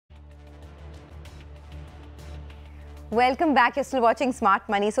Welcome back. You're still watching Smart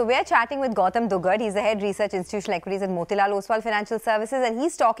Money. So we're chatting with Gautam Duggad. He's the head research institutional equities at Motilal Oswal Financial Services, and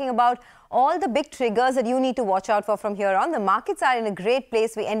he's talking about all the big triggers that you need to watch out for from here on. The markets are in a great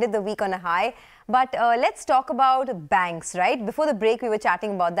place. We ended the week on a high. But let's talk about banks, right? Before the break, we were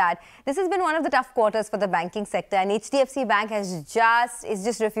chatting about that. This has been one of the tough quarters for the banking sector, and HDFC Bank is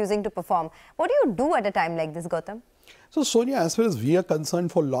just refusing to perform. What do you do at a time like this, Gautam? So, Sonia, as far as we are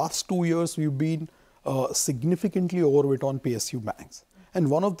concerned, for last 2 years, we've been significantly overweight on PSU banks. And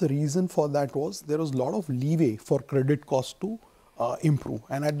one of the reasons for that was there was a lot of leeway for credit cost to improve.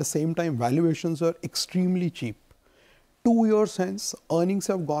 And at the same time, valuations were extremely cheap. 2 years hence, earnings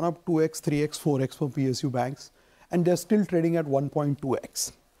have gone up 2x, 3x, 4x for PSU banks, and they're still trading at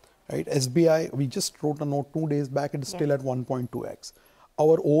 1.2x. Right? SBI, we just wrote a note 2 days back, it is still at 1.2x.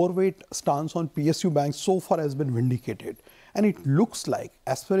 Our overweight stance on PSU banks so far has been vindicated. And it looks like,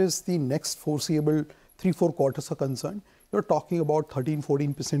 as far as the next foreseeable 3-4 quarters are concerned, you're talking about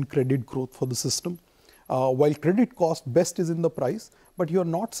 13-14% credit growth for the system. While credit cost best is in the price, but you're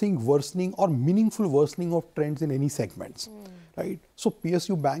not seeing worsening or meaningful worsening of trends in any segments. Right? So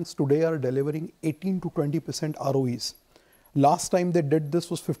PSU banks today are delivering 18 to 20% ROEs. Last time they did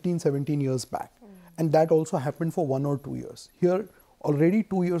this was 15-17 years back. And that also happened for 1 or 2 years. Here, already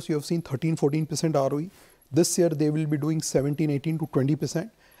 2 years you have seen 13-14% ROE. This year they will be doing 17-18 to 20%,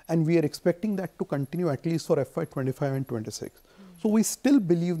 and we are expecting that to continue at least for FY25 and 26. So we still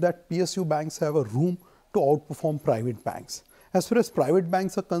believe that PSU banks have a room to outperform private banks. As far as private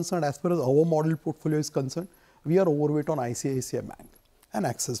banks are concerned, as far as our model portfolio is concerned, we are overweight on ICICI Bank and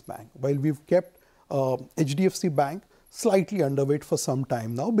Axis Bank, while we've kept HDFC Bank slightly underweight for some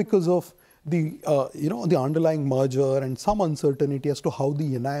time now because of the the underlying merger and some uncertainty as to how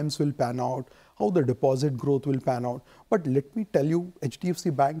the NIMs will pan out, how the deposit growth will pan out. But let me tell you,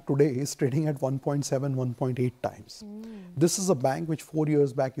 HDFC Bank today is trading at 1.7, 1.8 times. This is a bank which 4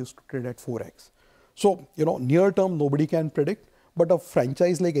 years back used to trade at 4x. So, near term, nobody can predict, but a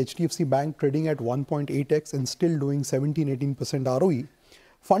franchise like HDFC Bank trading at 1.8x and still doing 17-18% ROE,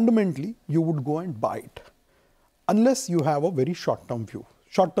 fundamentally, you would go and buy it. Unless you have a very short-term view.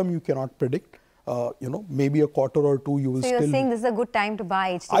 Short-term, you cannot predict. Maybe a quarter or two, you will still... So you're saying this is a good time to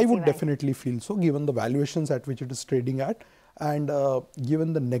buy HDFC I would Bank? Definitely feel so, given the valuations at which it is trading at, and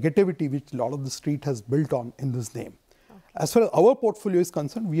given the negativity which a lot of the street has built on in this name. Okay. As far as our portfolio is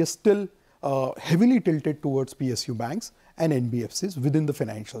concerned, we are still heavily tilted towards PSU banks and NBFCs within the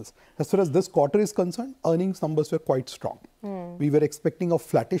financials. As far as this quarter is concerned, earnings numbers were quite strong. We were expecting a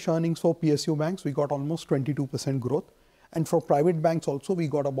flattish earnings for PSU banks. We got almost 22% growth. And for private banks also, we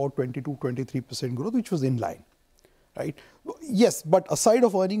got about 22-23% growth, which was in line. Right? Yes, but aside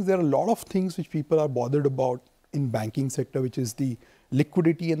of earnings, there are a lot of things which people are bothered about in banking sector, which is the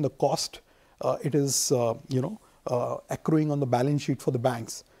liquidity and the cost. It is, accruing on the balance sheet for the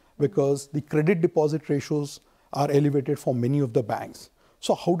banks, because the credit deposit ratios are elevated for many of the banks.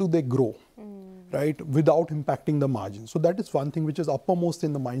 So how do they grow, right, without impacting the margin? So that is one thing which is uppermost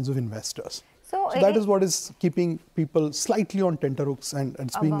in the minds of investors. So that is what is keeping people slightly on tenterhooks, and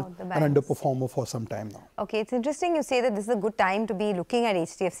it's been an underperformer for some time now. Okay, it's interesting you say that this is a good time to be looking at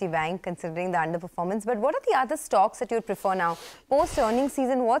HDFC Bank considering the underperformance. But what are the other stocks that you would prefer now? Post-earnings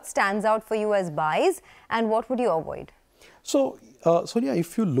season, what stands out for you as buys and what would you avoid? So, Sonia,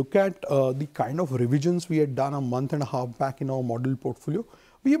 if you look at the kind of revisions we had done a month and a half back in our model portfolio,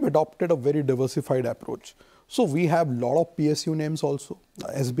 we have adopted a very diversified approach. So we have a lot of PSU names also.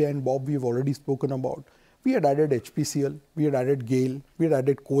 SBI and Bob we have already spoken about. We had added HPCL, we had added GAIL, we had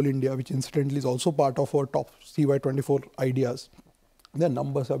added Coal India, which incidentally is also part of our top CY24 ideas. Their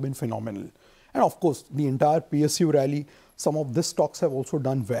numbers have been phenomenal. And of course, the entire PSU rally, some of these stocks have also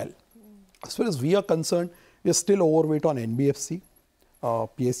done well. As far as we are concerned, we are still overweight on NBFC,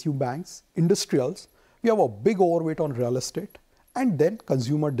 PSU banks, industrials. We have a big overweight on real estate, and then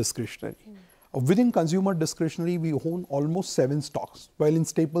consumer discretionary. Within consumer discretionary, we own almost 7 stocks, while in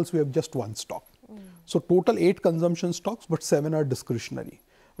staples, we have just 1 stock. So total 8 consumption stocks, but 7 are discretionary,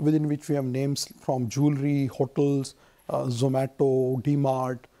 within which we have names from jewelry, hotels, Zomato,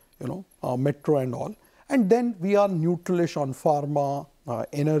 DMart, Metro and all. And then we are neutralish on pharma,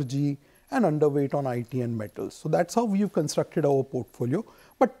 energy, and underweight on IT and metals. So that's how we've constructed our portfolio,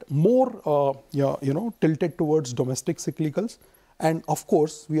 but more tilted towards domestic cyclicals. And of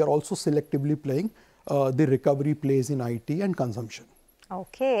course, we are also selectively playing the recovery plays in IT and consumption.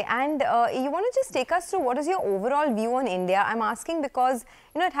 Okay, and you want to just take us through what is your overall view on India? I'm asking because,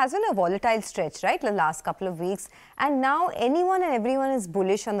 it has been a volatile stretch, right, the last couple of weeks. And now anyone and everyone is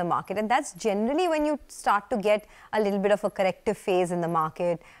bullish on the market. And that's generally when you start to get a little bit of a corrective phase in the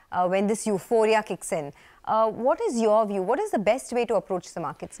market, when this euphoria kicks in. What is your view? What is the best way to approach the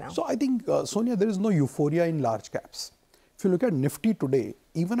markets now? So I think, Sonia, there is no euphoria in large caps. If you look at Nifty today,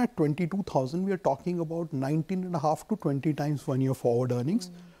 even at 22,000, we are talking about 19.5 to 20 times 1 year forward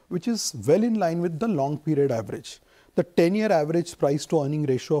earnings, which is well in line with the long period average. The 10-year average price to earning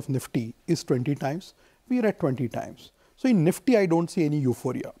ratio of Nifty is 20 times. We are at 20 times. So in Nifty, I don't see any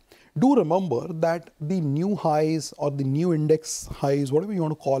euphoria. Do remember that the new highs or the new index highs, whatever you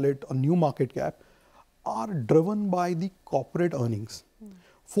want to call it, a new market cap, are driven by the corporate earnings.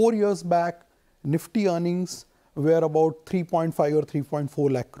 4 years back, Nifty earnings were about 3.5 or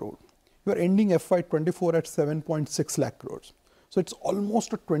 3.4 lakh crore. We are ending FY24 at 7.6 lakh crores. So it's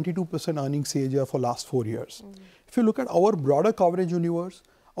almost a 22% earnings CAGR for last 4 years. If you look at our broader coverage universe,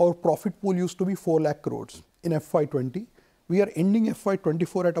 our profit pool used to be 4 lakh crores in FY20. We are ending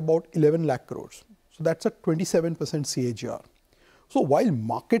FY24 at about 11 lakh crores. So that's a 27% CAGR. So while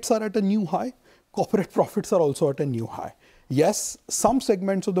markets are at a new high, corporate profits are also at a new high. Yes, some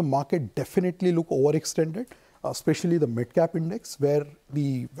segments of the market definitely look overextended, especially the mid-cap index, where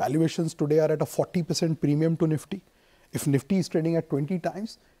the valuations today are at a 40% premium to Nifty. If Nifty is trading at 20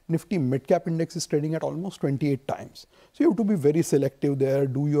 times, Nifty mid-cap index is trading at almost 28 times. So you have to be very selective there,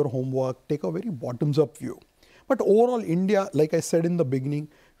 do your homework, take a very bottoms-up view. But overall, India, like I said in the beginning,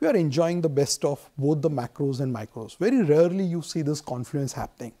 we are enjoying the best of both the macros and micros. Very rarely you see this confluence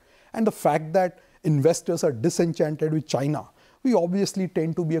happening. And the fact that investors are disenchanted with China, we obviously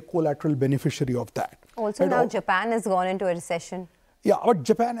tend to be a collateral beneficiary of that. Also now Japan has gone into a recession. Yeah, but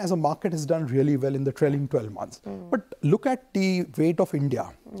Japan as a market has done really well in the trailing 12 months. But look at the weight of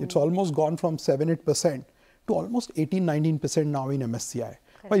India. It's almost gone from 7-8% to almost 18-19% now in MSCI,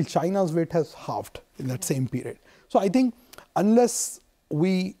 while China's weight has halved in that same period. So I think unless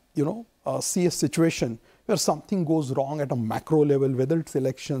we, see a situation where something goes wrong at a macro level, whether it's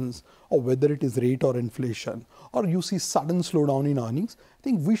elections or whether it is rate or inflation, or you see sudden slowdown in earnings, I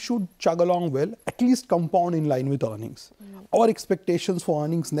think we should chug along well, at least compound in line with earnings. Our expectations for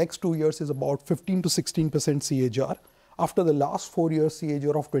earnings next 2 years is about 15 to 16% CAGR after the last 4 years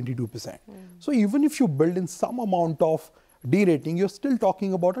CAGR of 22%. So even if you build in some amount of derating, you're still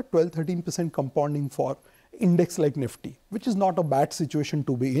talking about a 12-13% compounding for index like Nifty, which is not a bad situation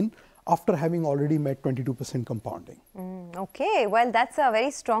to be in after having already met 22% compounding. Okay, well, that's a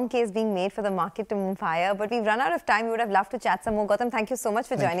very strong case being made for the market to move higher. But we've run out of time. We would have loved to chat some more. Gautam, thank you so much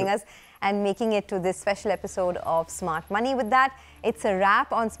for joining us and making it to this special episode of Smart Money. With that, it's a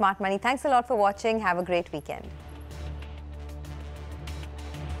wrap on Smart Money. Thanks a lot for watching. Have a great weekend.